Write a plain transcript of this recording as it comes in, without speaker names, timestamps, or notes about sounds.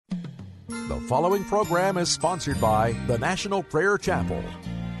The following program is sponsored by the National Prayer Chapel.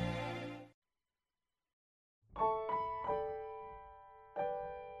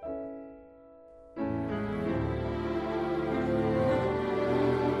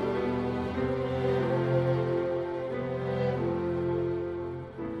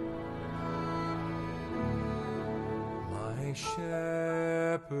 My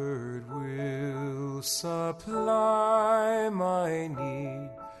shepherd will supply my need.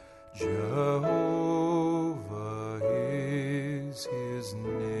 Jehovah is his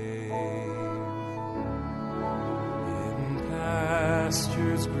name. In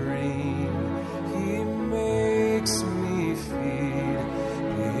pastures green he makes me feed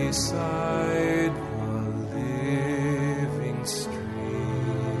beside the living stream.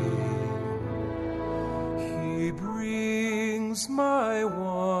 He brings my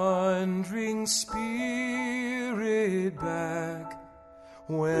wandering spirit back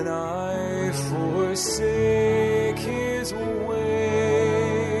when I forsake his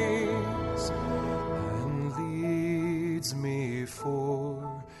ways, and leads me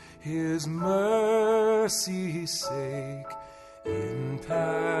for his mercy's sake in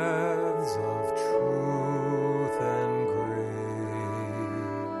paths of truth and grace.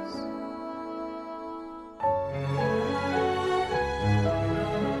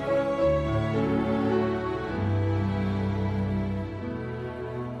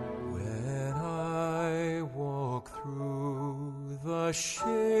 The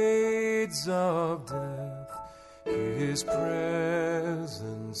shades of death, his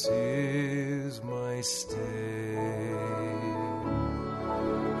presence is my stay.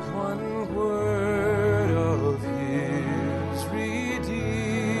 One word of his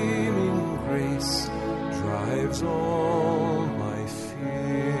redeeming grace drives all my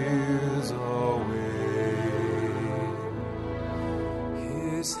fears away.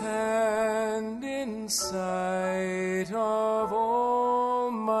 His hand in sight of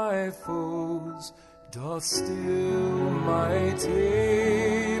all my foes doth still my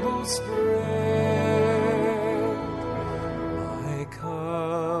table spread. My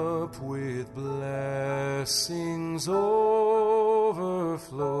cup with blessings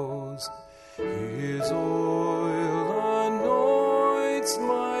overflows. His oil anoints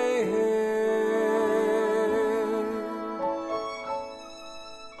my head.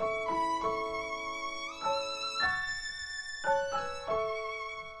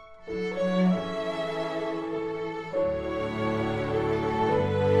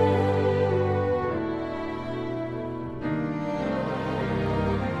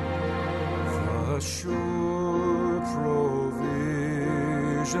 Sure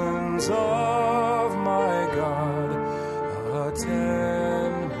provisions of my God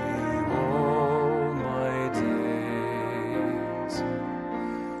attend me all my days.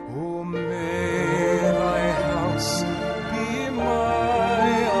 Oh, may thy house be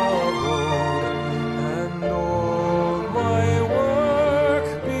my abode, and all my work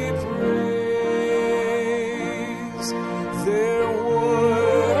be praised. There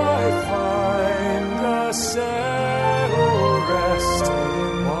would I find a settled rest,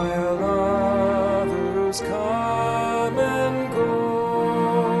 while others come and go.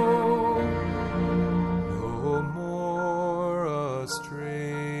 No more a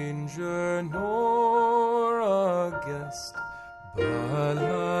stranger nor a guest, but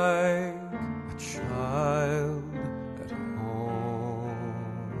like a child at home.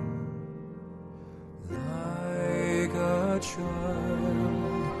 Like a child,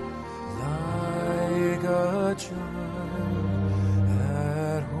 like a child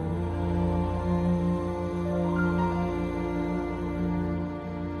at home.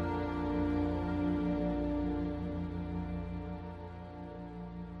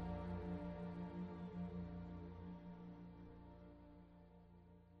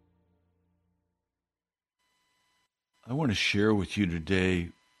 I want to share with you today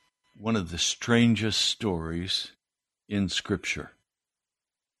one of the strangest stories in Scripture.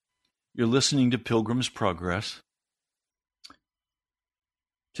 You're listening to Pilgrim's Progress.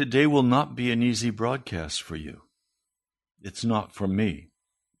 Today will not be an easy broadcast for you. It's not for me.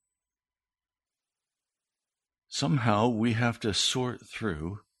 Somehow we have to sort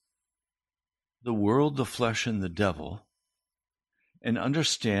through the world, the flesh, and the devil and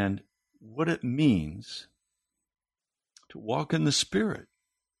understand what it means to walk in the Spirit.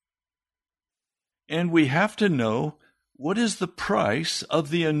 And we have to know what is the price of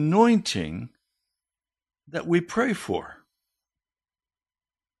the anointing that we pray for.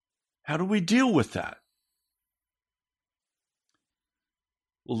 How do we deal with that?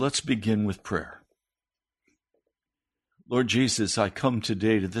 Well, let's begin with prayer. Lord Jesus, I come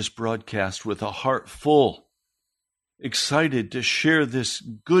today to this broadcast with a heart full, excited to share this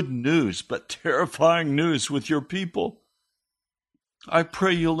good news, but terrifying news with your people. I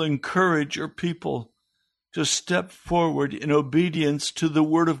pray you'll encourage your people to step forward in obedience to the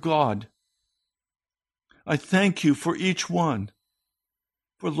Word of God. I thank you for each one.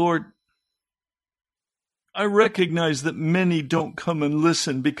 For Lord, I recognize that many don't come and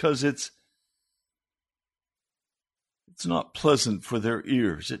listen because it's not pleasant for their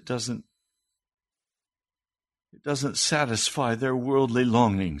ears. It doesn't satisfy their worldly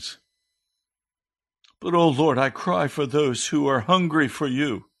longings. But, oh Lord, I cry for those who are hungry for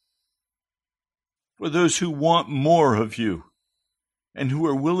you, for those who want more of you, and who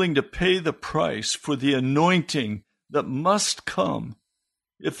are willing to pay the price for the anointing that must come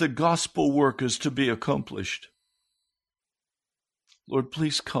if the gospel work is to be accomplished. Lord,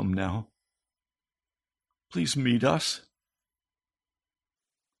 please come now. Please meet us.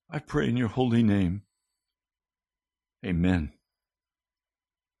 I pray in your holy name. Amen.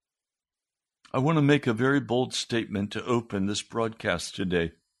 I want to make a very bold statement to open this broadcast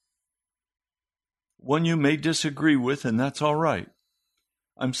today. One you may disagree with, and that's all right.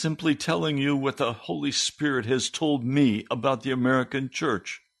 I'm simply telling you what the Holy Spirit has told me about the American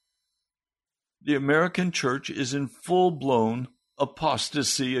church. The American church is in full-blown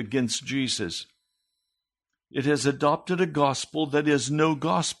apostasy against Jesus. It has adopted a gospel that is no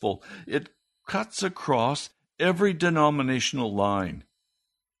gospel. It cuts across every denominational line.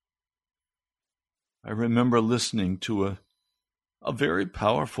 I remember listening to a very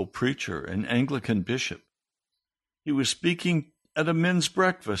powerful preacher, an Anglican bishop. He was speaking at a men's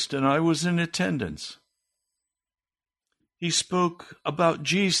breakfast, and I was in attendance. He spoke about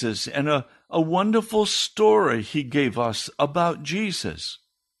Jesus and a wonderful story he gave us about Jesus.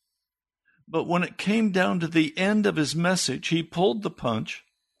 But when it came down to the end of his message, he pulled the punch,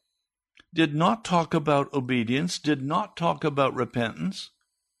 did not talk about obedience, did not talk about repentance,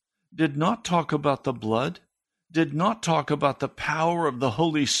 did not talk about the blood, did not talk about the power of the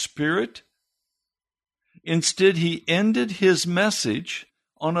Holy Spirit. Instead, he ended his message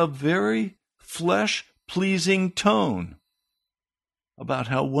on a very flesh-pleasing tone about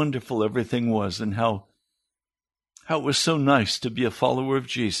how wonderful everything was and how it was so nice to be a follower of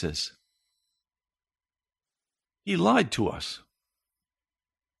Jesus. He lied to us.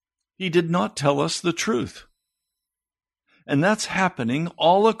 He did not tell us the truth. And that's happening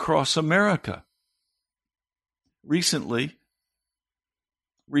all across America. Recently,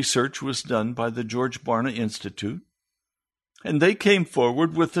 research was done by the George Barna Institute, and they came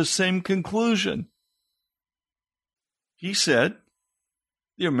forward with the same conclusion. He said,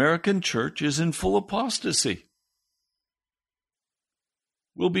 the American church is in full apostasy.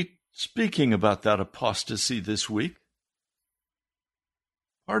 We'll be speaking about that apostasy this week.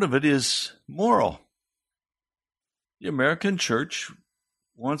 Part of it is moral. The American church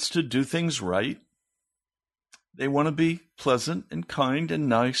wants to do things right. They want to be pleasant and kind and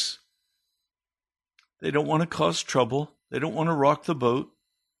nice. They don't want to cause trouble. They don't want to rock the boat.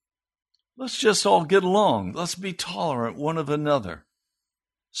 Let's just all get along. Let's be tolerant one of another.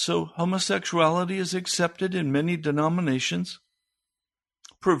 So homosexuality is accepted in many denominations.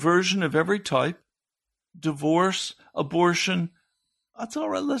 Perversion of every type, divorce, abortion, that's all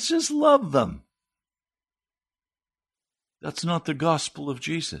right. Let's just love them. That's not the gospel of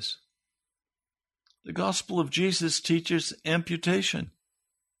Jesus. The gospel of Jesus teaches amputation.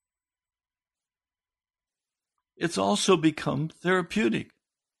 It's also become therapeutic.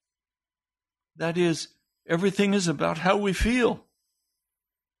 That is, everything is about how we feel.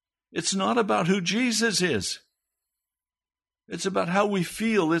 It's not about who Jesus is. It's about how we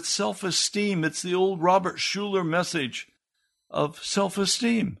feel. It's self-esteem. It's the old Robert Schuller message of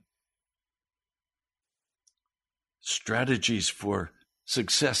self-esteem. Strategies for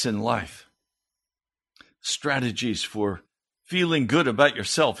success in life. Strategies for feeling good about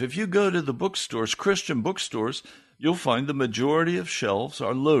yourself. If you go to the bookstores, Christian bookstores, you'll find the majority of shelves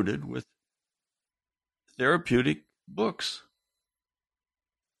are loaded with therapeutic books,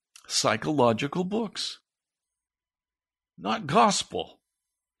 psychological books. Not gospel.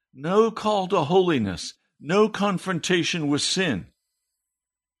 No call to holiness. No confrontation with sin.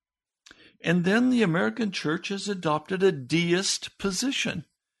 And then the American church has adopted a deist position.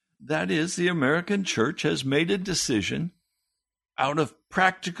 That is, the American church has made a decision out of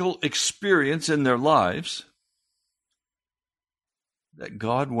practical experience in their lives that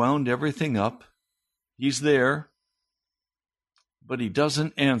God wound everything up. He's there, but he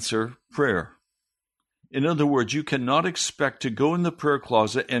doesn't answer prayer. In other words, you cannot expect to go in the prayer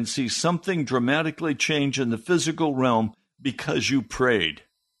closet and see something dramatically change in the physical realm because you prayed.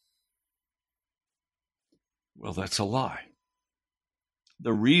 Well, that's a lie.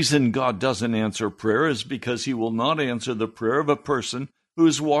 The reason God doesn't answer prayer is because he will not answer the prayer of a person who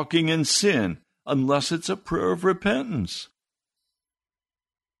is walking in sin, unless it's a prayer of repentance.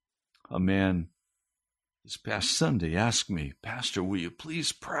 A man this past Sunday asked me, "Pastor, will you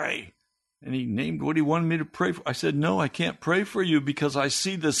please pray?" And he named what he wanted me to pray for. I said, "No, I can't pray for you because I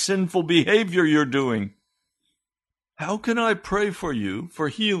see the sinful behavior you're doing. How can I pray for you for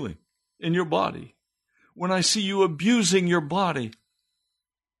healing in your body when I see you abusing your body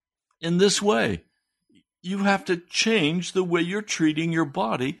in this way? You have to change the way you're treating your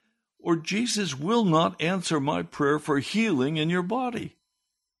body, or Jesus will not answer my prayer for healing in your body."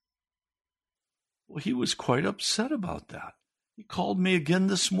 Well, he was quite upset about that. He called me again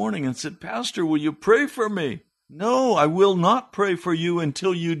this morning and said, "Pastor, will you pray for me?" "No, I will not pray for you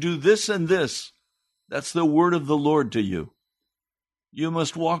until you do this and this." That's the word of the Lord to you. You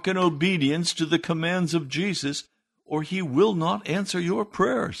must walk in obedience to the commands of Jesus, or he will not answer your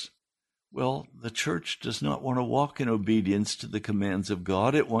prayers. Well, the church does not want to walk in obedience to the commands of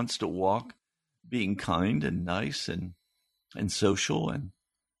God. It wants to walk being kind and nice and social and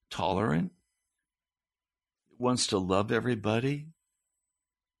tolerant. It wants to love everybody.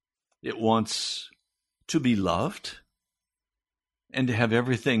 It wants to be loved and to have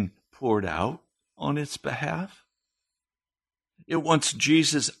everything poured out on its behalf. It wants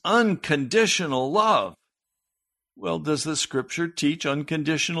Jesus' unconditional love. Well, does the scripture teach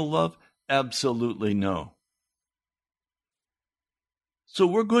unconditional love? Absolutely no. So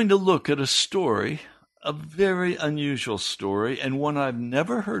we're going to look at a story, a very unusual story, and one I've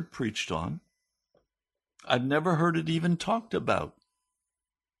never heard preached on. I've never heard it even talked about.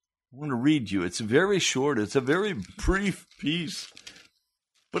 I want to read you. It's very short. It's a very brief piece,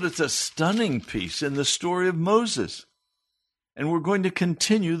 but it's a stunning piece in the story of Moses. And we're going to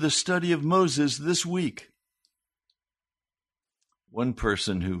continue the study of Moses this week. One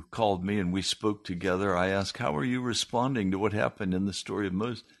person who called me and we spoke together, I asked, "How are you responding to what happened in the story of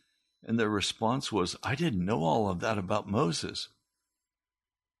Moses?" And their response was, "I didn't know all of that about Moses."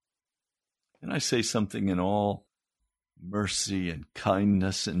 And I say something in all mercy and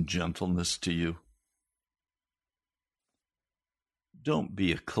kindness and gentleness to you. Don't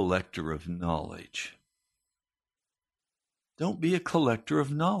be a collector of knowledge. Don't be a collector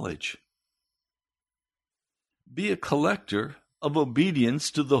of knowledge. Be a collector of obedience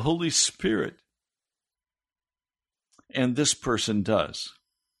to the Holy Spirit. And this person does.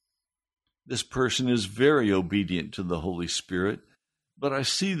 This person is very obedient to the Holy Spirit, but I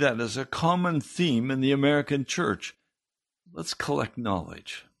see that as a common theme in the American church. Let's collect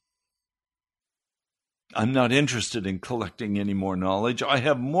knowledge. I'm not interested in collecting any more knowledge. I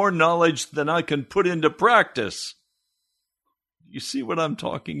have more knowledge than I can put into practice. You see what I'm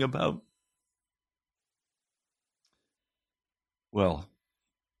talking about? Well,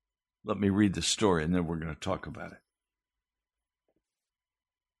 let me read the story and then we're going to talk about it.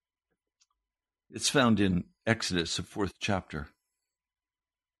 It's found in Exodus, the 4th chapter,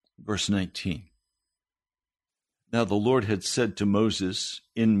 verse 19. Now the Lord had said to Moses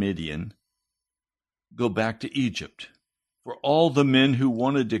in Midian, "Go back to Egypt, for all the men who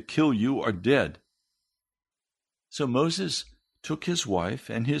wanted to kill you are dead." So Moses took his wife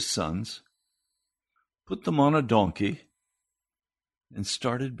and his sons, put them on a donkey, and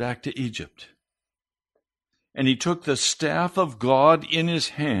started back to Egypt. And he took the staff of God in his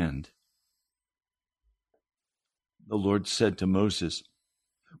hand. The Lord said to Moses,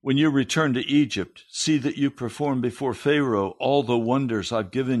 "When you return to Egypt, see that you perform before Pharaoh all the wonders I've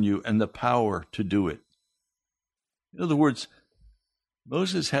given you and the power to do it." In other words,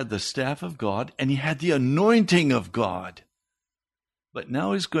 Moses had the staff of God and he had the anointing of God. But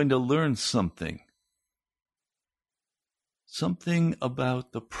now he's going to learn something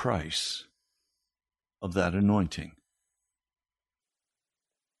about the price of that anointing.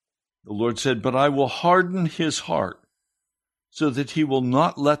 The Lord said, "But I will harden his heart so that he will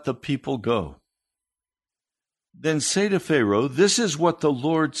not let the people go. Then say to Pharaoh, 'This is what the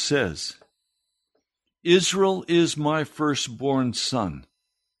Lord says. Israel is my firstborn son,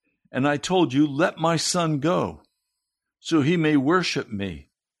 and I told you, let my son go, so he may worship me.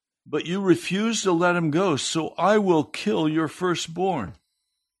 But you refuse to let him go, so I will kill your firstborn.'"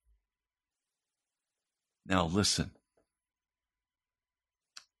 Now listen.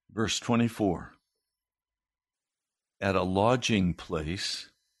 Verse 24. At a lodging place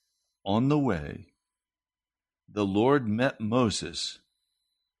on the way, the Lord met Moses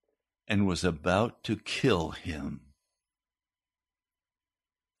and was about to kill him.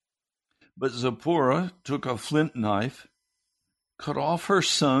 But Zipporah took a flint knife cut off her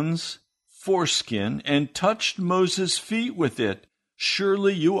son's foreskin and touched Moses' feet with it.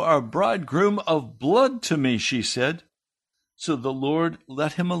 Surely you are a bridegroom of blood to me, she said. So the Lord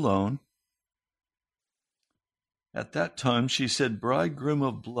let him alone. At that time she said, bridegroom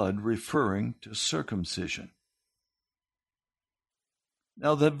of blood, referring to circumcision.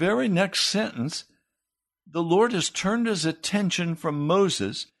 Now the very next sentence, the Lord has turned his attention from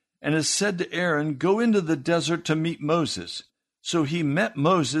Moses and has said to Aaron, go into the desert to meet Moses. So he met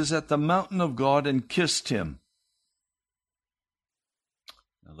Moses at the mountain of God and kissed him.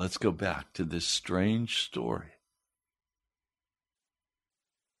 Now let's go back to this strange story.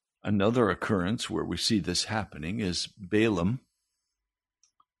 Another occurrence where we see this happening is Balaam,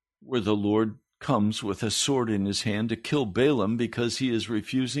 where the Lord comes with a sword in his hand to kill Balaam because he is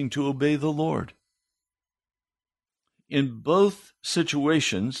refusing to obey the Lord. In both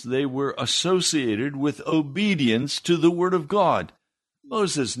situations, they were associated with obedience to the word of God.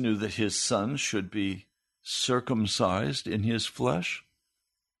 Moses knew that his son should be circumcised in his flesh,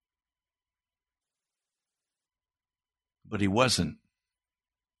 but he wasn't.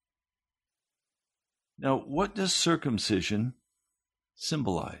 Now, what does circumcision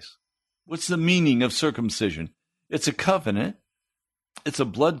symbolize? What's the meaning of circumcision? It's a covenant. It's a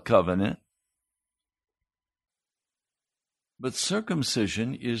blood covenant. But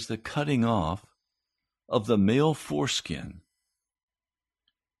circumcision is the cutting off of the male foreskin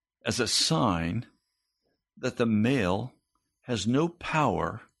as a sign that the male has no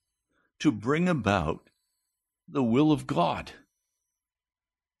power to bring about the will of God.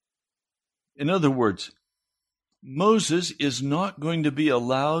 In other words, Moses is not going to be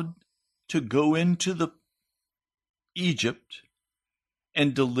allowed to go into Egypt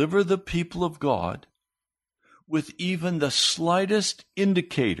and deliver the people of God with even the slightest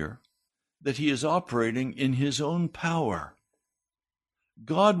indicator that he is operating in his own power.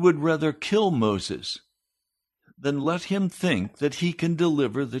 God would rather kill Moses than let him think that he can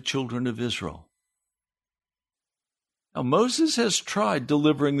deliver the children of Israel. Now, Moses has tried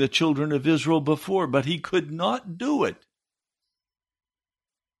delivering the children of Israel before, but he could not do it.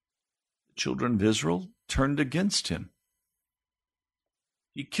 The children of Israel turned against him.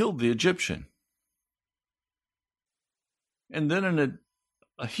 He killed the Egyptian. And then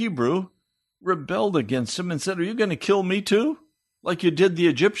a Hebrew rebelled against him and said, are you going to kill me too, like you did the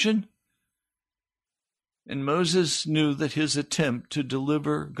Egyptian? And Moses knew that his attempt to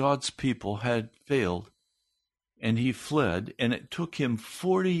deliver God's people had failed. And he fled, and it took him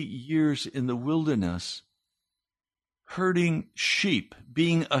 40 years in the wilderness, herding sheep,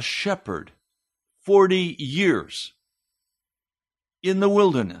 being a shepherd, 40 years in the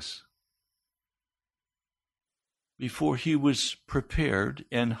wilderness, before he was prepared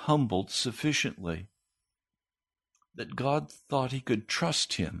and humbled sufficiently that God thought he could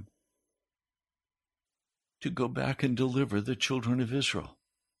trust him to go back and deliver the children of Israel.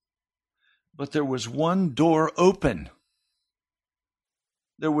 But there was one door open.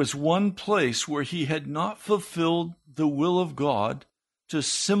 There was one place where he had not fulfilled the will of God to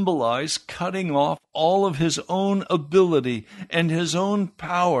symbolize cutting off all of his own ability and his own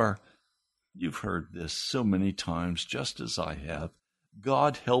power. You've heard this so many times, just as I have.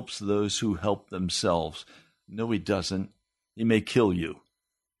 God helps those who help themselves. No, he doesn't. He may kill you.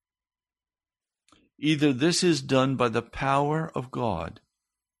 Either this is done by the power of God,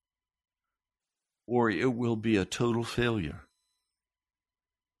 or it will be a total failure.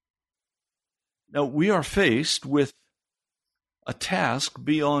 Now, we are faced with a task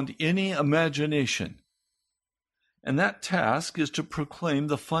beyond any imagination. And that task is to proclaim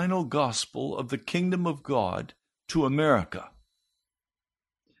the final gospel of the kingdom of God to America.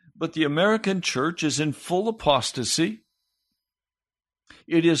 But the American church is in full apostasy.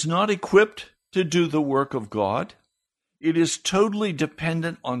 It is not equipped to do the work of God. It is totally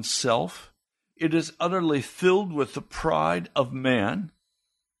dependent on self. It is utterly filled with the pride of man.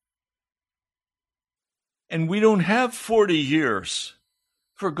 And we don't have 40 years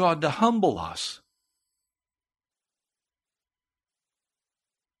for God to humble us.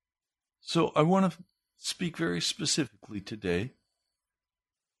 So I want to speak very specifically today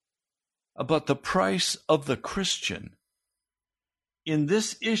about the price of the Christian in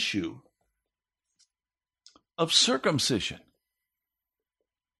this issue of circumcision.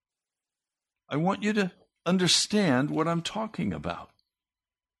 I want you to understand what I'm talking about.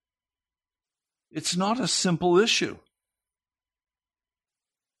 It's not a simple issue.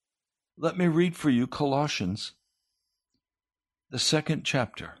 Let me read for you Colossians, the 2nd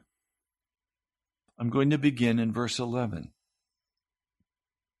chapter. I'm going to begin in verse 11.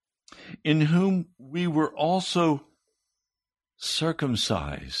 In whom we were also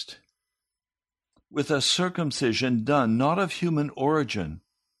circumcised, with a circumcision done not of human origin,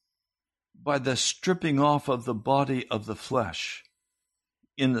 by the stripping off of the body of the flesh,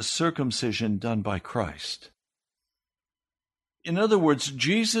 in the circumcision done by Christ. In other words,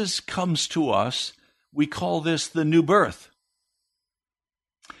 Jesus comes to us, we call this the new birth.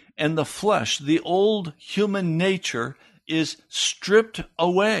 And the flesh, the old human nature, is stripped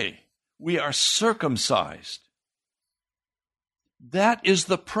away. We are circumcised. That is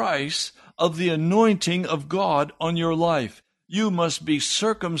the price of the anointing of God on your life. You must be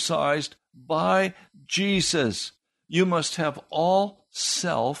circumcised by Jesus. You must have all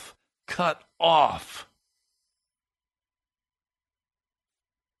self cut off.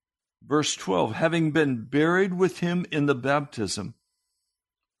 Verse 12, having been buried with him in the baptism,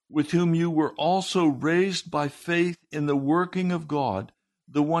 with whom you were also raised by faith in the working of God,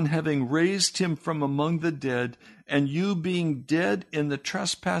 the one having raised him from among the dead, and you being dead in the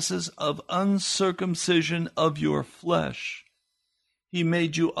trespasses of uncircumcision of your flesh, he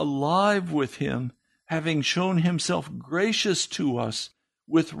made you alive with him, having shown himself gracious to us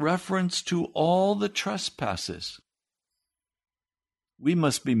with reference to all the trespasses. We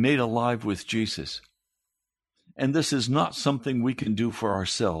must be made alive with Jesus. And this is not something we can do for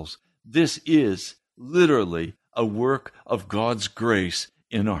ourselves. This is literally a work of God's grace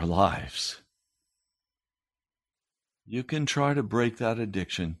in our lives. You can try to break that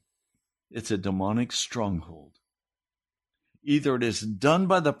addiction. It's a demonic stronghold. Either it is done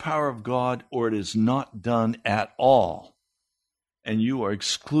by the power of God or it is not done at all. And you are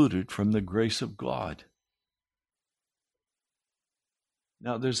excluded from the grace of God.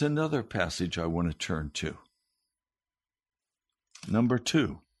 Now, there's another passage I want to turn to. Number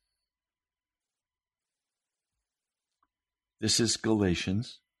 2. This is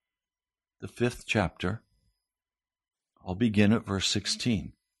Galatians, the 5th chapter. I'll begin at verse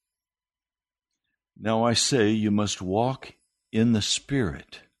 16. Now I say you must walk in the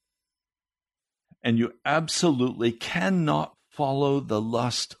Spirit, and you absolutely cannot follow the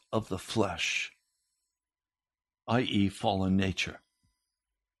lust of the flesh, i.e., fallen nature.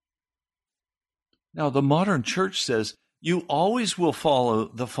 Now, the modern church says you always will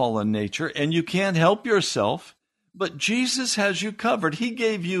follow the fallen nature and you can't help yourself, but Jesus has you covered. He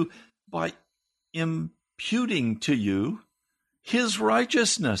gave you, by imputing to you, his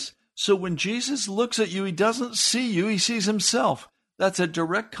righteousness. So when Jesus looks at you, he doesn't see you, he sees himself. That's a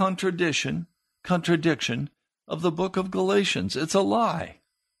direct contradiction of the book of Galatians. It's a lie.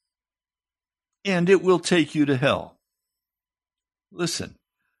 And it will take you to hell. Listen.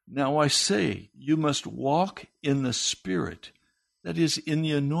 Now I say, you must walk in the Spirit, that is, in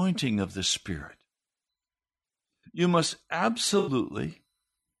the anointing of the Spirit. You must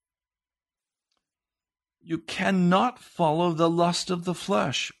you cannot follow the lust of the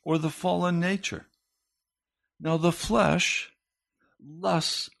flesh or the fallen nature. Now the flesh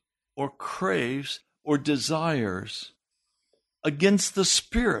lusts or craves or desires against the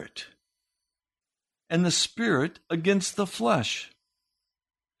Spirit, and the Spirit against the flesh.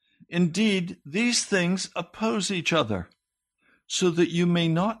 Indeed, these things oppose each other, so that you may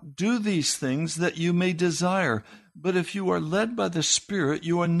not do these things that you may desire. But if you are led by the Spirit,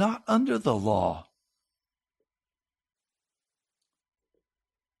 you are not under the law.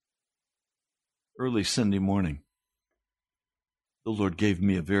 Early Sunday morning, the Lord gave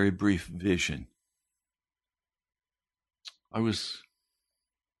me a very brief vision. I was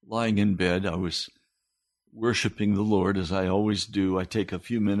lying in bed. I was worshiping the Lord, as I always do. I take a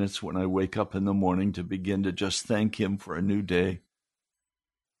few minutes when I wake up in the morning to begin to just thank him for a new day,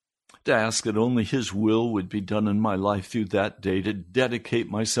 to ask that only his will would be done in my life through that day, to dedicate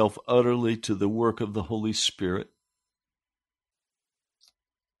myself utterly to the work of the Holy Spirit,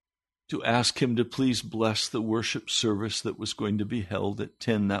 to ask him to please bless the worship service that was going to be held at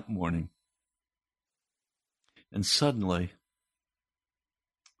 10 that morning. And suddenly,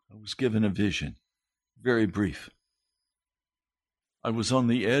 I was given a vision. Very brief. I was on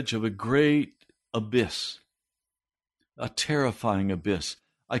the edge of a great abyss, a terrifying abyss.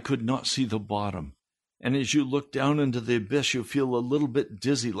 I could not see the bottom. And as you look down into the abyss, you feel a little bit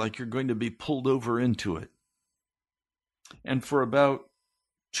dizzy, like you're going to be pulled over into it. And for about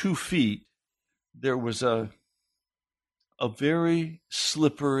 2 feet, there was a very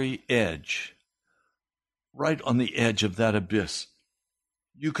slippery edge right on the edge of that abyss.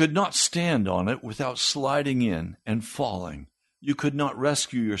 You could not stand on it without sliding in and falling. You could not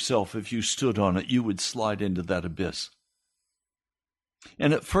rescue yourself if you stood on it. You would slide into that abyss.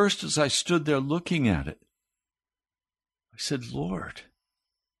 And at first, as I stood there looking at it, I said, Lord,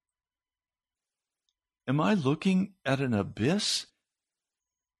 Am I looking at an abyss?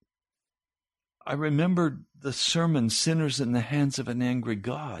 I remembered the sermon, Sinners in the Hands of an Angry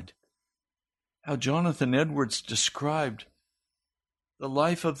God, how Jonathan Edwards described the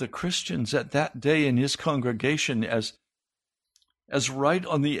life of the Christians at that day in his congregation as right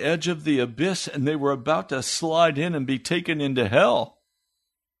on the edge of the abyss, and they were about to slide in and be taken into hell.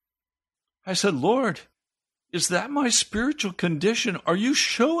 I said, Lord, is that my spiritual condition? Are you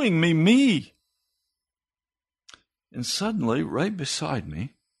showing me? And suddenly, right beside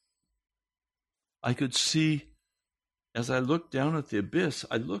me, I could see, as I looked down at the abyss,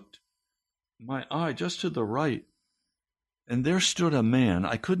 I looked my eye just to the right, and there stood a man.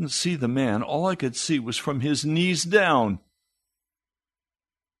 I couldn't see the man. All I could see was from his knees down.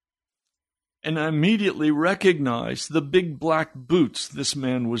 And I immediately recognized the big black boots this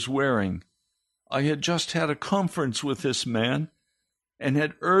man was wearing. I had just had a conference with this man and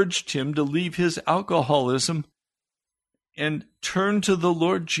had urged him to leave his alcoholism and turn to the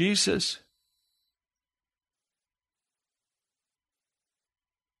Lord Jesus.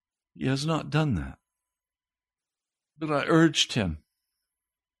 He has not done that. But I urged him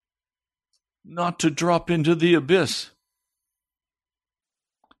not to drop into the abyss.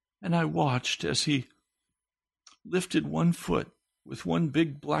 And I watched as he lifted one foot with one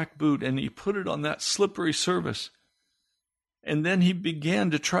big black boot, and he put it on that slippery surface. And then he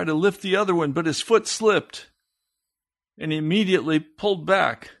began to try to lift the other one, but his foot slipped, and he immediately pulled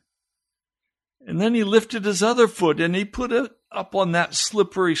back. And then he lifted his other foot, and he put it up on that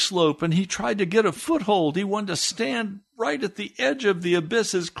slippery slope, and he tried to get a foothold. He wanted to stand right at the edge of the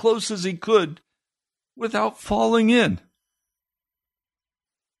abyss as close as he could without falling in.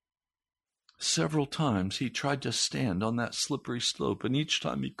 Several times he tried to stand on that slippery slope, and each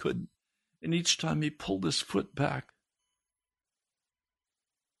time he couldn't. And each time he pulled his foot back.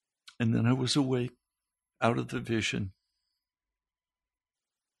 And then I was awake out of the vision.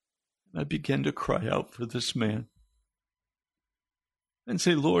 And I began to cry out for this man and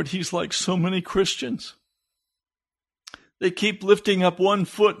say, Lord, he's like so many Christians. They keep lifting up one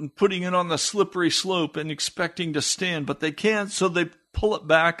foot and putting it on the slippery slope and expecting to stand, but they can't, so they pull it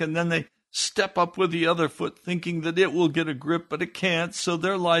back, and then they step up with the other foot thinking that it will get a grip, but it can't. So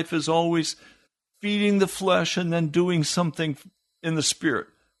their life is always feeding the flesh and then doing something in the spirit,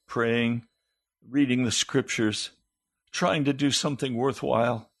 praying, reading the scriptures, trying to do something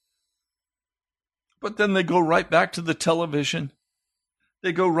worthwhile. But then they go right back to the television.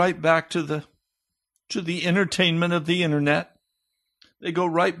 They go right back to the entertainment of the internet. They go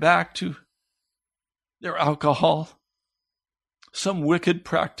right back to their alcohol, some wicked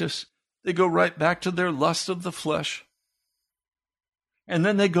practice. They go right back to their lust of the flesh. And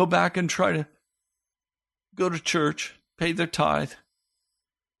then they go back and try to go to church, pay their tithe,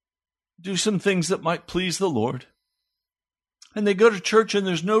 do some things that might please the Lord. And they go to church and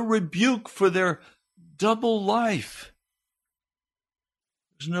there's no rebuke for their double life.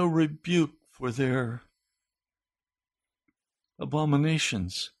 There's no rebuke for their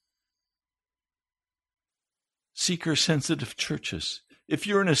abominations. Seeker-sensitive churches. If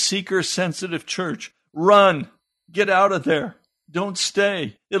you're in a seeker-sensitive church, run. Get out of there. Don't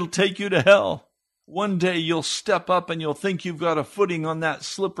stay. It'll take you to hell. One day you'll step up and you'll think you've got a footing on that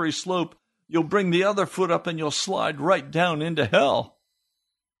slippery slope. You'll bring the other foot up and you'll slide right down into hell.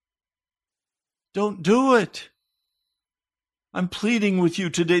 Don't do it. I'm pleading with you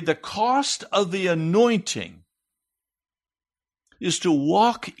today. The cost of the anointing is to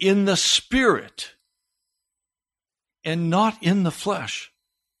walk in the Spirit and not in the flesh.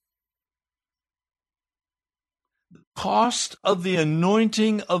 The cost of the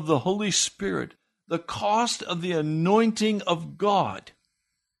anointing of the Holy Spirit, the cost of the anointing of God,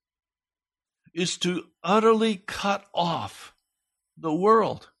 is to utterly cut off the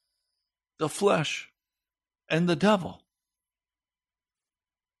world, the flesh, and the devil.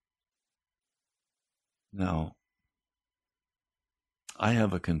 Now, I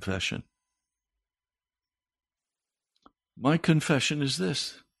have a confession. My confession is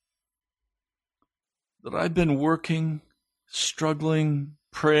this, that I've been working, struggling,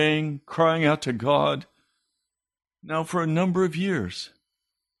 praying, crying out to God now for a number of years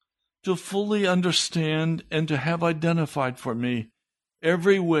to fully understand and to have identified for me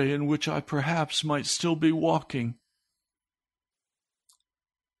every way in which I perhaps might still be walking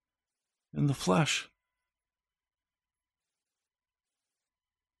in the flesh.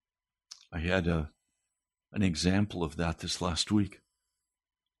 I had an example of that this last week.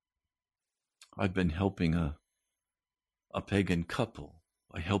 I've been helping a pagan couple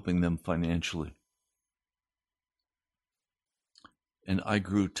by helping them financially. And I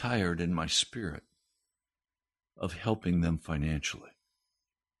grew tired in my spirit of helping them financially,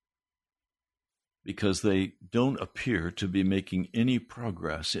 because they don't appear to be making any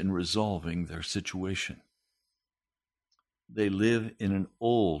progress in resolving their situation. They live in an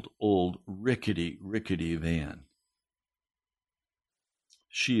old, rickety van.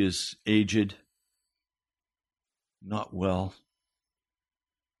 She is aged, not well.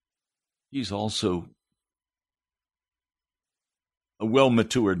 He's also a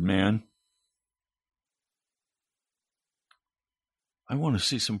well-matured man. I want to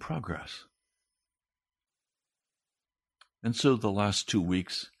see some progress. And so the last 2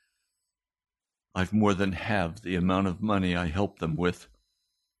 weeks, I've more than halved the amount of money I help them with,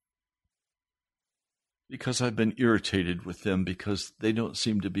 because I've been irritated with them because they don't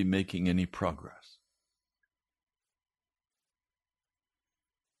seem to be making any progress.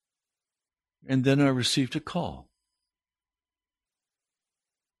 And then I received a call.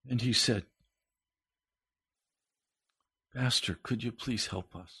 And he said, "Pastor, could you please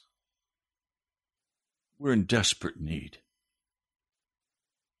help us? We're in desperate need."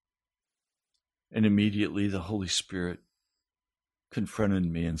 And immediately the Holy Spirit confronted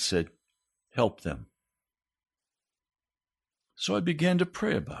me and said, "Help them." So I began to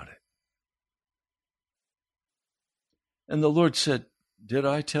pray about it. And the Lord said, "Did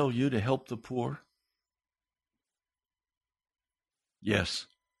I tell you to help the poor?" "Yes.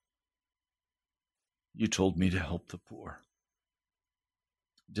 You told me to help the poor."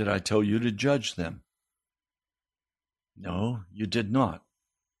 "Did I tell you to judge them?" "No, you did not."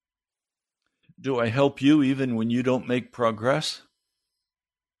 "Do I help you even when you don't make progress?"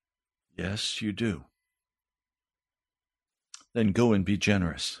 "Yes, you do." "Then go and be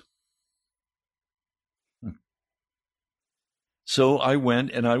generous." So I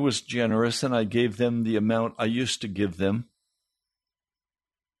went and I was generous, and I gave them the amount I used to give them.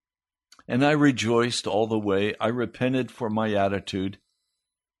 And I rejoiced all the way. I repented for my attitude.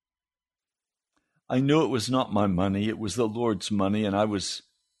 I knew it was not my money, it was the Lord's money, and I was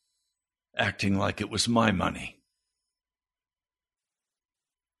acting like it was my money.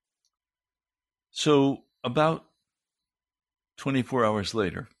 So about 24 hours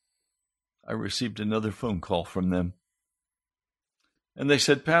later, I received another phone call from them. And they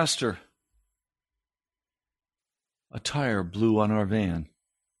said, "Pastor, a tire blew on our van.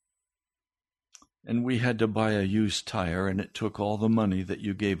 And we had to buy a used tire, and it took all the money that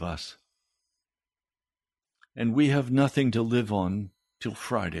you gave us. And we have nothing to live on till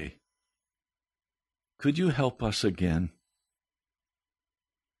Friday. Could you help us again?"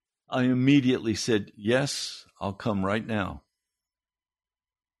 I immediately said, "Yes, I'll come right now."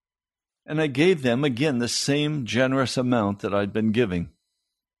 And I gave them again the same generous amount that I'd been giving.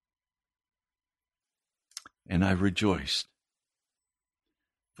 And I rejoiced.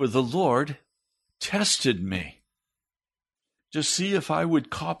 For the Lord tested me to see if I would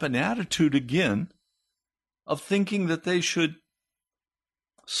cop an attitude again of thinking that they should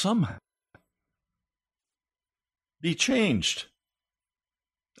somehow be changed.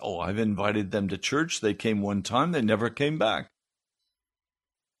 Oh, I've invited them to church. They came one time. They never came back.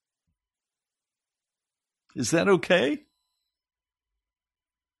 Is that okay?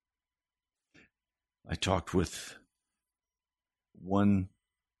 I talked with one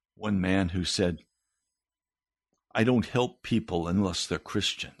man who said, "I don't help people unless they're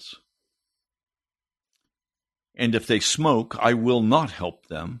Christians. And if they smoke, I will not help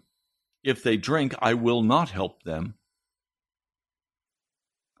them. If they drink, I will not help them.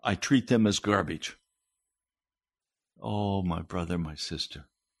 I treat them as garbage." Oh, my brother, my sister.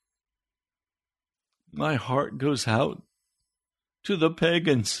 My heart goes out to the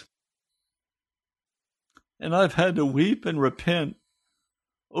pagans. And I've had to weep and repent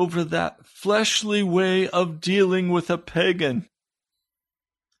over that fleshly way of dealing with a pagan.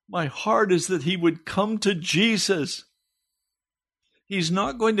 My heart is that he would come to Jesus. He's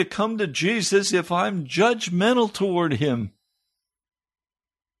not going to come to Jesus if I'm judgmental toward him.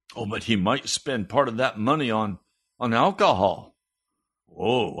 Oh, but he might spend part of that money on alcohol.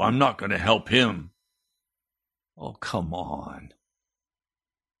 Oh, I'm not going to help him. Oh, come on.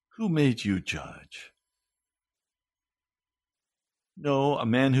 Who made you judge? No, a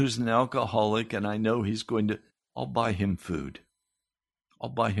man who's an alcoholic, and I know he's going to, I'll buy him food. I'll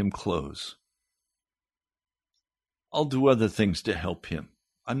buy him clothes. I'll do other things to help him.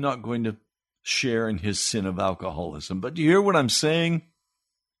 I'm not going to share in his sin of alcoholism. But do you hear what I'm saying?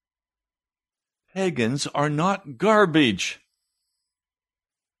 Pagans are not garbage.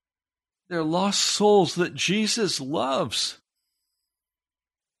 They're lost souls that Jesus loves.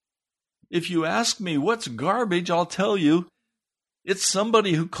 If you ask me what's garbage, I'll tell you It's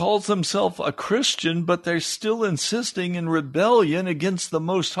somebody who calls themselves a Christian, but they're still insisting in rebellion against the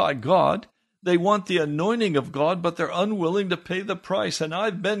Most High God. They want the anointing of God, but they're unwilling to pay the price. And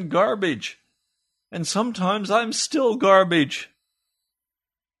I've been garbage. And sometimes I'm still garbage.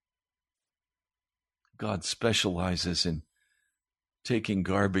 God specializes in taking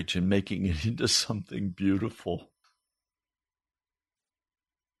garbage and making it into something beautiful.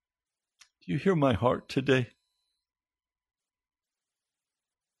 Do you hear my heart today?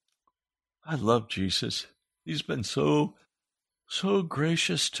 I love Jesus. He's been so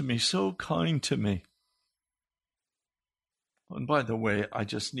gracious to me, so kind to me. And by the way, I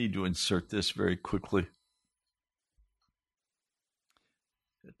just need to insert this very quickly.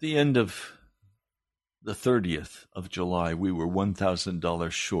 At the end of the 30th of July, we were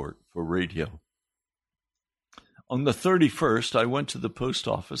 $1,000 short for radio. On the 31st, I went to the post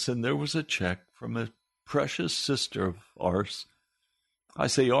office and there was a check from a precious sister of ours. I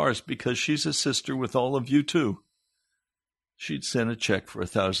say ours because she's a sister with all of you too. She'd sent a check for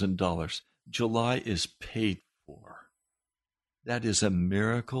 $1,000. July is paid for. That is a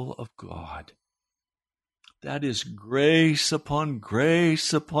miracle of God. That is grace upon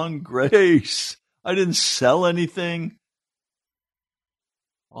grace upon grace. I didn't sell anything.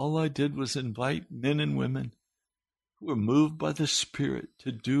 All I did was invite men and women who were moved by the Spirit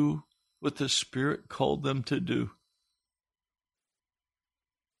to do what the Spirit called them to do.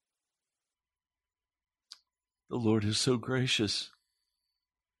 The Lord is so gracious.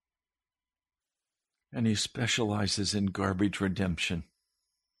 And He specializes in garbage redemption.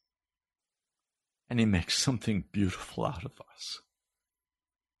 And He makes something beautiful out of us.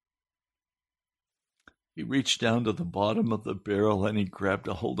 He reached down to the bottom of the barrel and He grabbed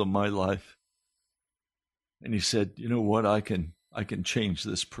a hold of my life. And He said, you know what, I can change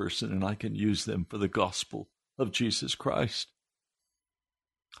this person and I can use them for the gospel of Jesus Christ.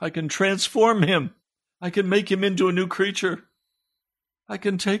 I can transform him. I can make him into a new creature. I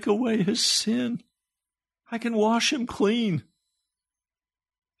can take away his sin. I can wash him clean.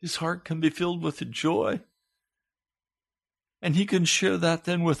 His heart can be filled with joy. And he can share that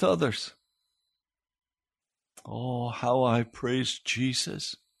then with others. Oh, how I praise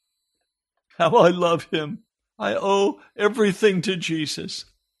Jesus. How I love him. I owe everything to Jesus.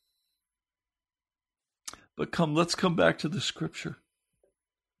 But let's come back to the scripture.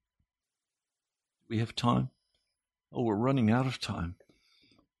 We have time? Oh, we're running out of time.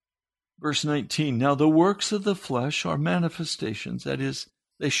 Verse 19, now the works of the flesh are manifestations, that is,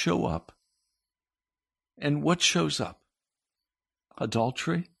 they show up. And what shows up?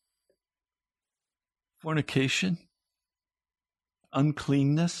 Adultery, fornication,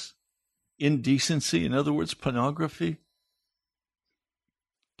 uncleanness, indecency, in other words, pornography,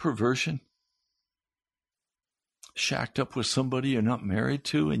 perversion, shacked up with somebody you're not married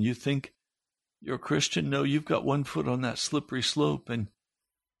to and you think you're a Christian. No, you've got one foot on that slippery slope and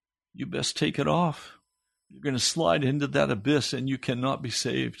you best take it off. You're going to slide into that abyss and you cannot be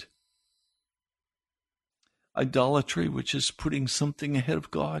saved. Idolatry, which is putting something ahead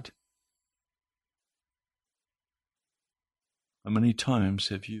of God. How many times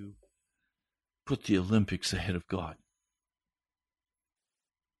have you put the Olympics ahead of God?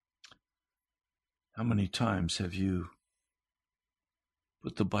 How many times have you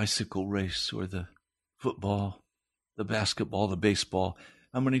put the bicycle race or the football, the basketball, the baseball?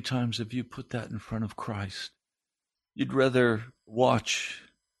 How many times have you put that in front of Christ? You'd rather watch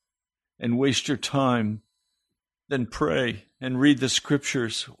and waste your time than pray and read the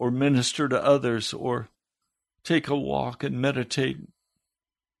scriptures or minister to others or take a walk and meditate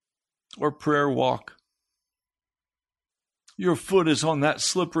or prayer walk. Your foot is on that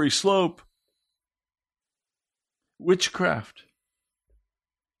slippery slope. Witchcraft.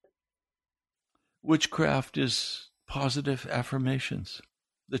 Witchcraft is positive affirmations.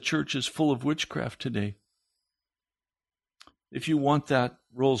 The church is full of witchcraft today. If you want that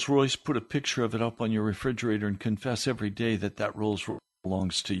Rolls Royce, put a picture of it up on your refrigerator and confess every day that that Rolls Royce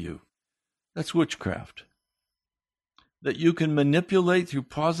belongs to you. That's witchcraft. That you can manipulate through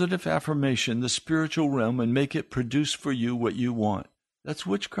positive affirmation the spiritual realm and make it produce for you what you want. That's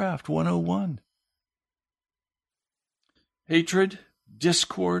witchcraft 101. Hatred,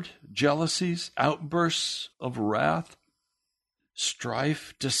 discord, jealousies, outbursts of wrath,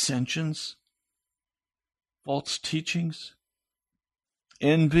 strife, dissensions, false teachings,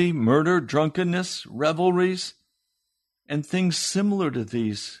 envy, murder, drunkenness, revelries, and things similar to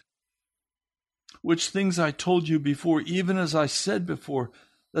these, which things I told you before, even as I said before,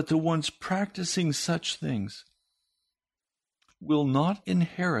 that the ones practicing such things will not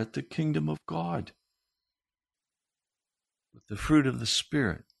inherit the kingdom of God. with the fruit of the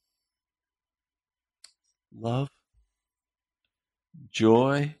Spirit: love,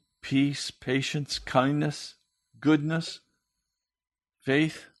 joy, peace, patience, kindness, goodness,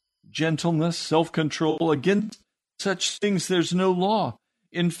 faith, gentleness, self-control. Against such things there's no law.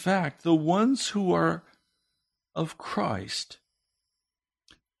 In fact, the ones who are of Christ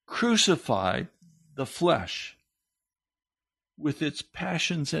crucified the flesh with its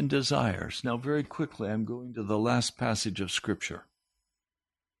passions and desires. Now, very quickly, I'm going to the last passage of Scripture.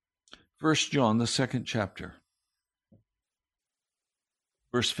 1 John, the 2nd chapter,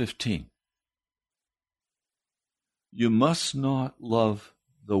 verse 15. You must not love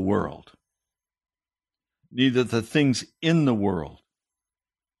the world, neither the things in the world.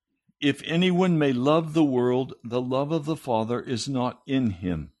 If anyone may love the world, the love of the Father is not in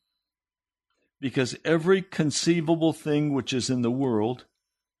him. Because every conceivable thing which is in the world,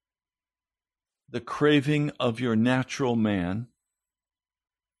 the craving of your natural man,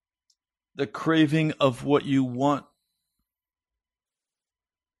 the craving of what you want,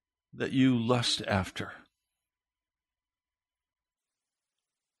 that you lust after,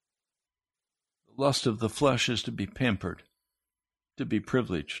 the lust of the flesh is to be pampered, to be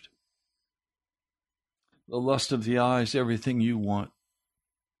privileged. The lust of the eyes, everything you want,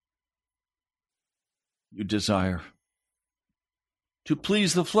 you desire, to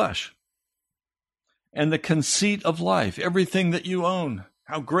please the flesh. And the conceit of life, everything that you own,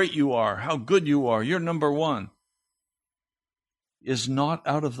 how great you are, how good you are, you're number one, is not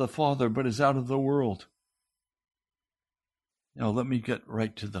out of the Father, but is out of the world. Now, let me get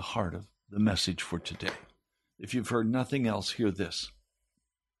right to the heart of the message for today. If you've heard nothing else, hear this.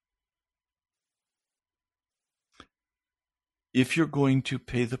 If you're going to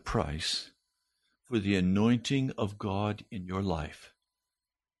pay the price for the anointing of God in your life,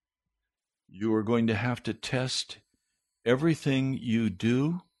 you are going to have to test everything you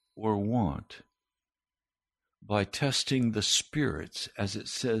do or want by testing the spirits, as it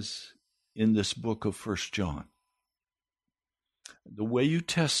says in this book of 1 John. The way you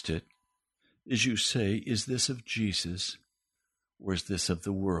test it is you say, is this of Jesus or is this of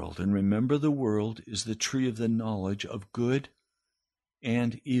the world? And remember, the world is the tree of the knowledge of good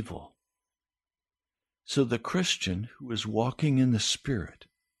and evil. So the Christian who is walking in the Spirit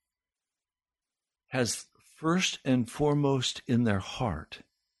has first and foremost in their heart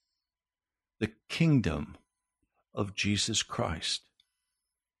the kingdom of Jesus Christ.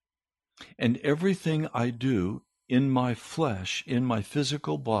 And everything I do in my flesh, in my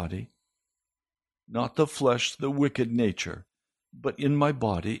physical body, not the flesh, the wicked nature, but in my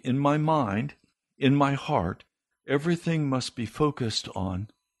body, in my mind, in my heart, everything must be focused on,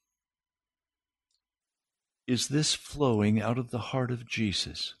 is this flowing out of the heart of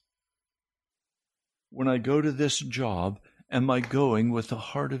Jesus? When I go to this job, am I going with the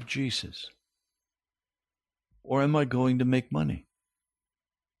heart of Jesus? Or am I going to make money?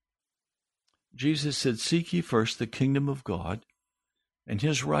 Jesus said, seek ye first the kingdom of God and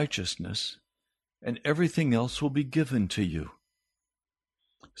his righteousness, and everything else will be given to you.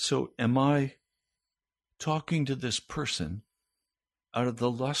 So am I talking to this person out of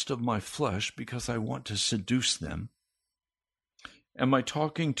the lust of my flesh because I want to seduce them? Am I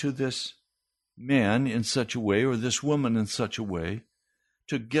talking to this man in such a way or this woman in such a way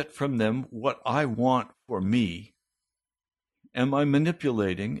to get from them what I want for me? Am I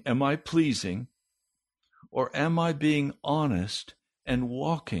manipulating? Am I pleasing? Or am I being honest and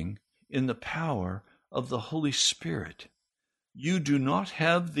walking in the power of the Holy Spirit? You do not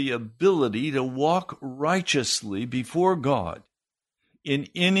have the ability to walk righteously before God in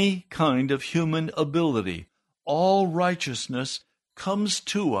any kind of human ability. All righteousness comes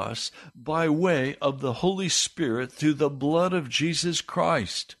to us by way of the Holy Spirit through the blood of Jesus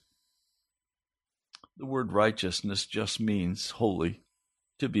Christ. The word righteousness just means holy,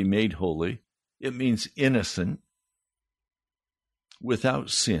 to be made holy. It means innocent,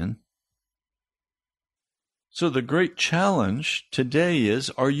 without sin. So the great challenge today is,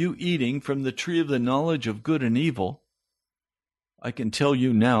 are you eating from the tree of the knowledge of good and evil? I can tell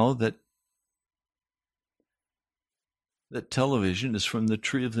you now that television is from the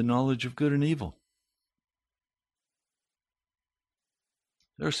tree of the knowledge of good and evil.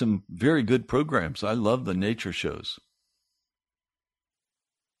 There are some very good programs. I love the nature shows.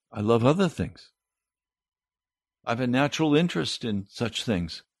 I love other things. I have a natural interest in such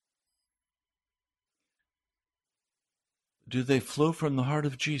things. Do they flow from the heart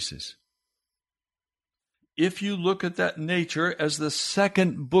of Jesus? If you look at that nature as the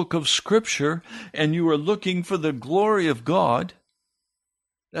second book of Scripture and you are looking for the glory of God,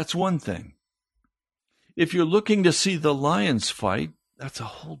 that's one thing. If you're looking to see the lions fight, that's a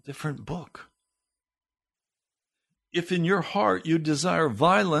whole different book. If in your heart you desire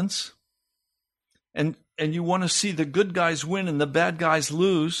violence and you want to see the good guys win and the bad guys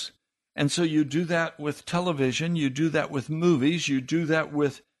lose, and so you do that with television, you do that with movies, you do that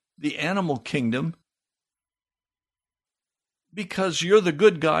with the animal kingdom, because you're the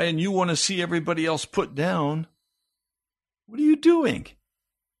good guy and you want to see everybody else put down, what are you doing?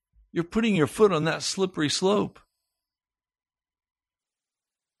 You're putting your foot on that slippery slope.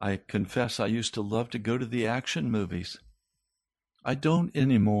 I confess I used to love to go to the action movies. I don't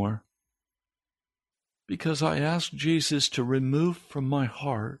anymore, because I asked Jesus to remove from my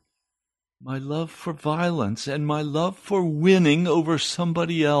heart my love for violence and my love for winning over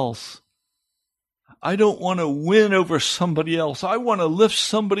somebody else. I don't want to win over somebody else. I want to lift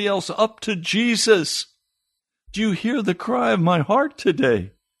somebody else up to Jesus. Do you hear the cry of my heart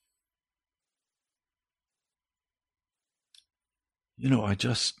today? You know,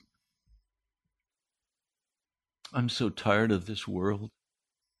 I'm so tired of this world.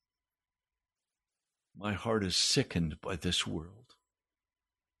 My heart is sickened by this world.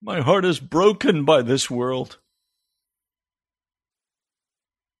 My heart is broken by this world.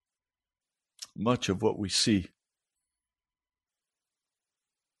 Much of what we see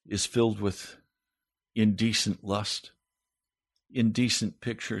is filled with indecent lust, indecent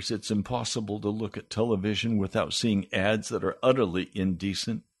pictures. It's impossible to look at television without seeing ads that are utterly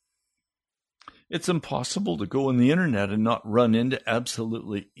indecent. It's impossible to go on the internet and not run into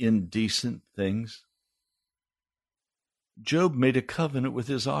absolutely indecent things. Job made a covenant with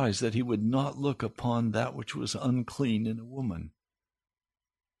his eyes that he would not look upon that which was unclean in a woman.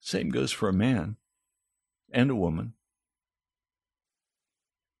 Same goes for a man and a woman.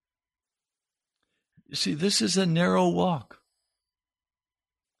 You see, this is a narrow walk.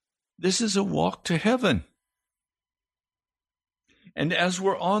 This is a walk to heaven. And as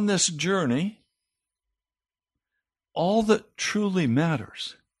we're on this journey, all that truly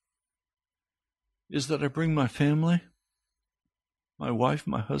matters is that I bring my family, my wife,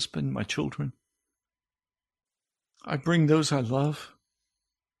 my husband, my children. I bring those I love.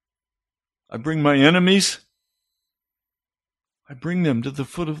 I bring my enemies. I bring them to the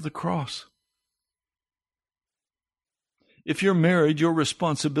foot of the cross. If you're married, your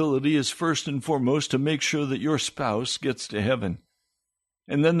responsibility is first and foremost to make sure that your spouse gets to heaven,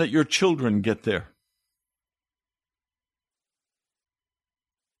 and then that your children get there.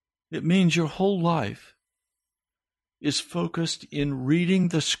 It means your whole life is focused in reading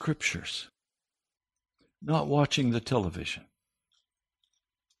the scriptures, not watching the television.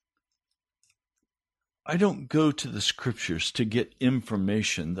 I don't go to the scriptures to get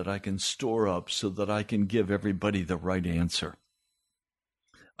information that I can store up so that I can give everybody the right answer.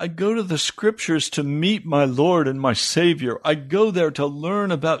 I go to the scriptures to meet my Lord and my Savior. I go there to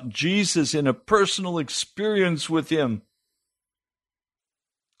learn about Jesus in a personal experience with Him.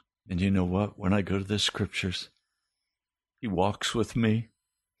 And you know what? When I go to the scriptures, He walks with me.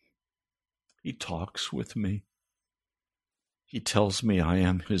 He talks with me. He tells me I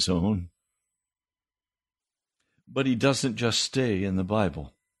am His own. But He doesn't just stay in the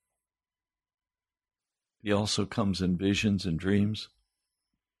Bible. He also comes in visions and dreams.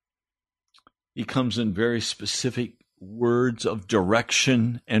 He comes in very specific words of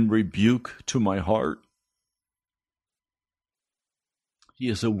direction and rebuke to my heart. He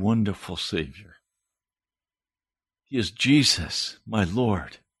is a wonderful Savior. He is Jesus, my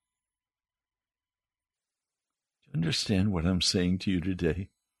Lord. Do you understand what I'm saying to you today?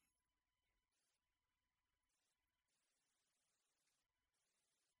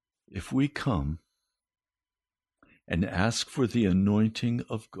 If we come and ask for the anointing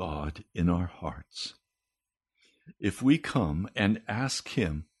of God in our hearts, if we come and ask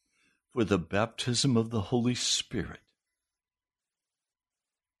Him for the baptism of the Holy Spirit,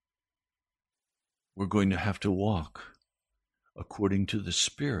 we're going to have to walk according to the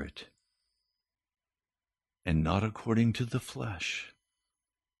Spirit and not according to the flesh.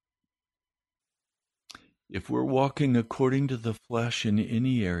 If we're walking according to the flesh in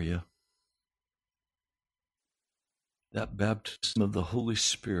any area, that baptism of the Holy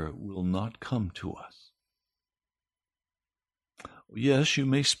Spirit will not come to us. Yes, you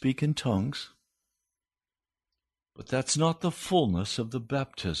may speak in tongues, but that's not the fullness of the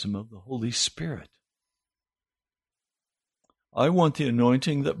baptism of the Holy Spirit. I want the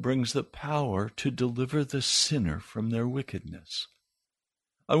anointing that brings the power to deliver the sinner from their wickedness.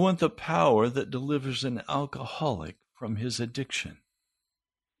 I want the power that delivers an alcoholic from his addiction.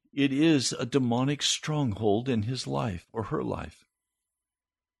 It is a demonic stronghold in his life or her life.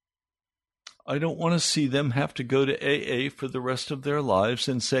 I don't want to see them have to go to AA for the rest of their lives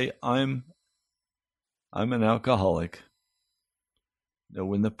and say, I'm an alcoholic. No,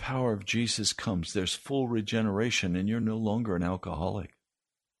 when the power of Jesus comes, there's full regeneration and you're no longer an alcoholic.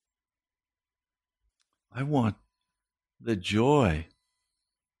 I want the joy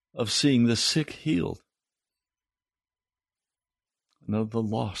of seeing the sick healed and of the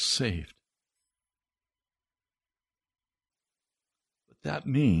lost saved. But that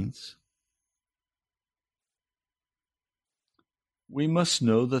means we must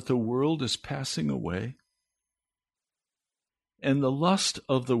know that the world is passing away, and the lust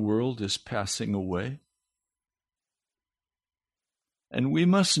of the world is passing away. And we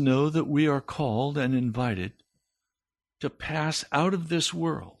must know that we are called and invited to pass out of this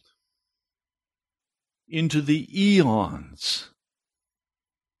world into the eons,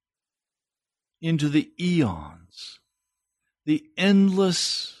 the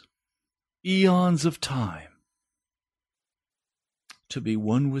endless eons of time, to be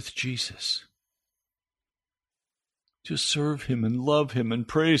one with Jesus, to serve him and love him and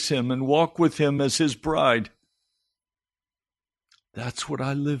praise him and walk with him as his bride. That's what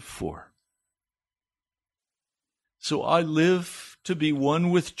I live for. So I live to be one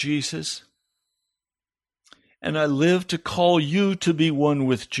with Jesus, and I live to call you to be one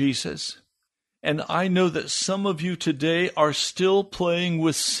with Jesus. And I know that some of you today are still playing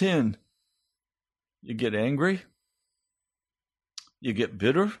with sin. You get angry. You get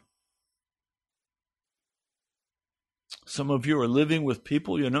bitter. Some of you are living with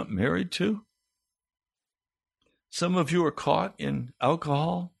people you're not married to. Some of you are caught in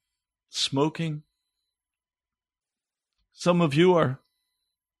alcohol, smoking. Some of you are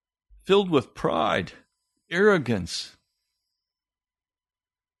filled with pride, arrogance.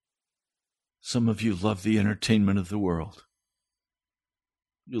 Some of you love the entertainment of the world.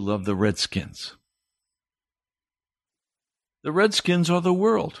 You love the Redskins. The Redskins are the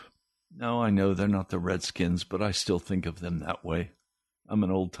world. Now, I know they're not the Redskins, but I still think of them that way. I'm an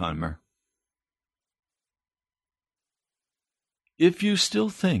old-timer. If you still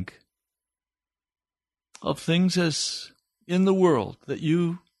think of things as in the world that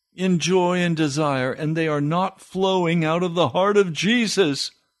you enjoy and desire, and they are not flowing out of the heart of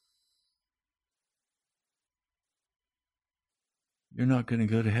Jesus, you're not going to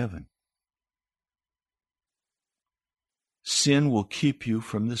go to heaven. Sin will keep you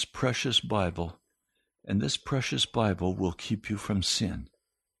from this precious Bible, and this precious Bible will keep you from sin.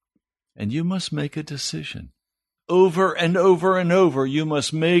 And you must make a decision. Over and over and over, you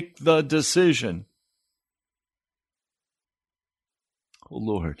must make the decision. Oh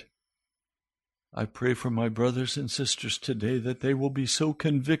Lord, I pray for my brothers and sisters today that they will be so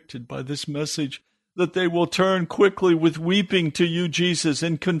convicted by this message that they will turn quickly with weeping to you, Jesus,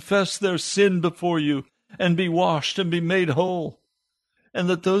 and confess their sin before you, and be washed and be made whole. And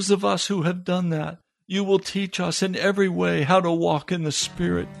that those of us who have done that, you will teach us in every way how to walk in the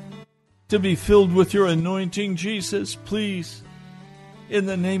Spirit, to be filled with your anointing, Jesus. Please, in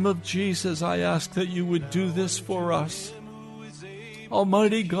the name of Jesus, I ask that you would do this for us.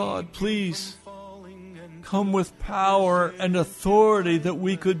 Almighty God, please, come with power and authority that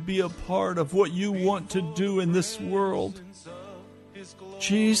we could be a part of what you want to do in this world.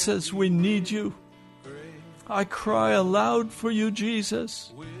 Jesus, we need you. I cry aloud for you,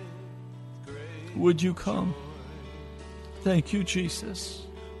 Jesus. Would you come? Thank you, Jesus.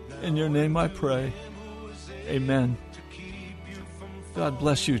 In your name I pray. Amen. God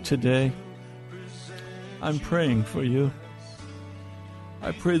bless you today. I'm praying for you.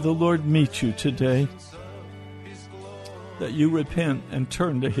 I pray the Lord meet you today, that you repent and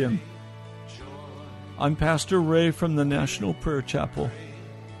turn to him. I'm Pastor Ray from the National Prayer Chapel.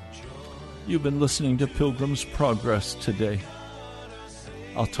 You've been listening to Pilgrim's Progress today.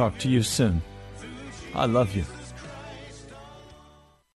 I'll talk to you soon. I love you.